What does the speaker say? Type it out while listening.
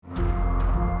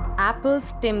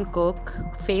Apple's Tim Cook,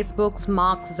 Facebook's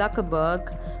Mark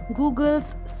Zuckerberg,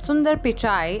 Google's Sundar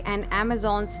Pichai, and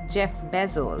Amazon's Jeff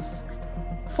Bezos.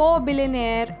 Four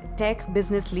billionaire tech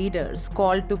business leaders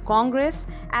called to Congress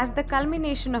as the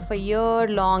culmination of a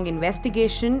year-long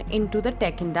investigation into the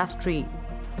tech industry.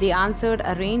 They answered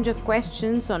a range of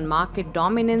questions on market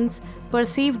dominance,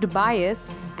 perceived bias,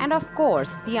 and of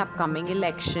course, the upcoming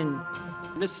election.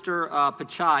 Mr.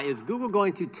 Pichai, is Google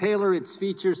going to tailor its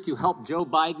features to help Joe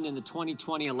Biden in the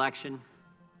 2020 election?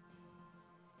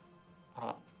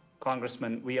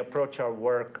 Congressman, we approach our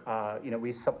work,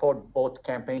 we support both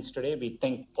campaigns today. We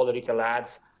think political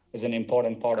ads is an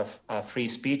important part of free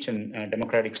speech in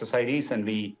democratic societies, and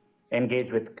we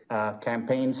engage with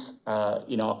campaigns,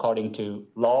 according to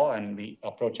law, and we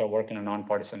approach our work in a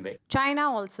nonpartisan way. China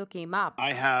also came up.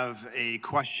 I have a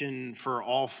question for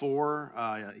all four,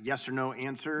 yes or no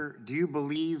answer. Do you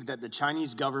believe that the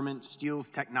Chinese government steals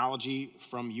technology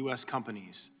from U.S.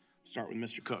 companies? Start with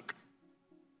Mr. Cook.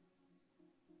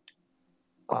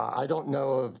 I don't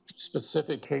know of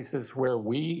specific cases where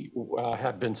we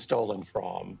have been stolen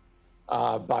from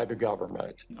by the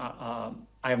government.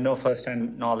 I have no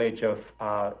first-hand knowledge of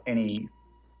any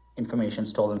information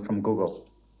stolen from Google.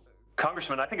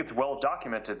 Congressman, I think it's well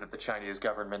documented that the Chinese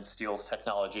government steals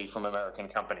technology from American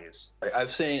companies.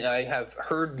 I have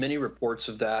heard many reports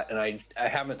of that, and I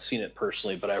haven't seen it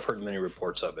personally, but I've heard many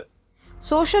reports of it.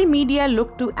 Social media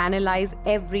looked to analyze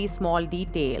every small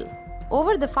detail.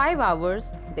 Over the 5 hours,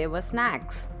 there were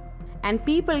snacks, and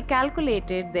people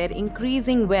calculated their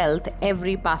increasing wealth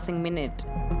every passing minute.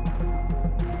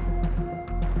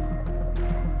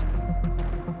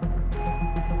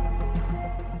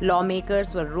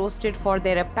 Lawmakers were roasted for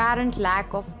their apparent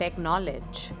lack of tech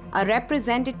knowledge. A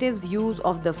representative's use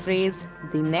of the phrase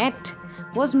 "the net"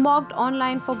 was mocked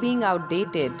online for being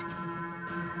outdated.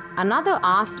 Another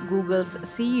asked Google's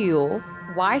CEO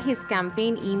why his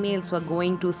campaign emails were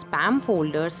going to spam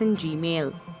folders in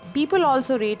Gmail. People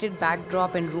also rated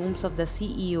backdrop and rooms of the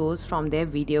CEOs from their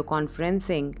video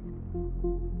conferencing.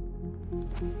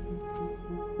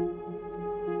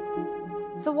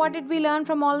 So what did we learn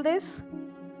from all this?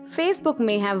 Facebook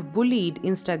may have bullied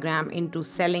Instagram into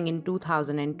selling in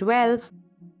 2012.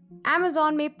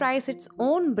 Amazon may price its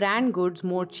own brand goods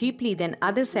more cheaply than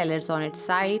other sellers on its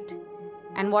site.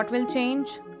 And what will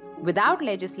change? Without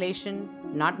legislation,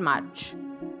 not much.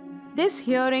 This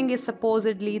hearing is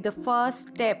supposedly the first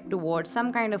step towards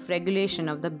some kind of regulation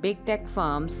of the big tech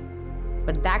firms,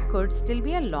 but that could still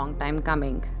be a long time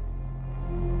coming.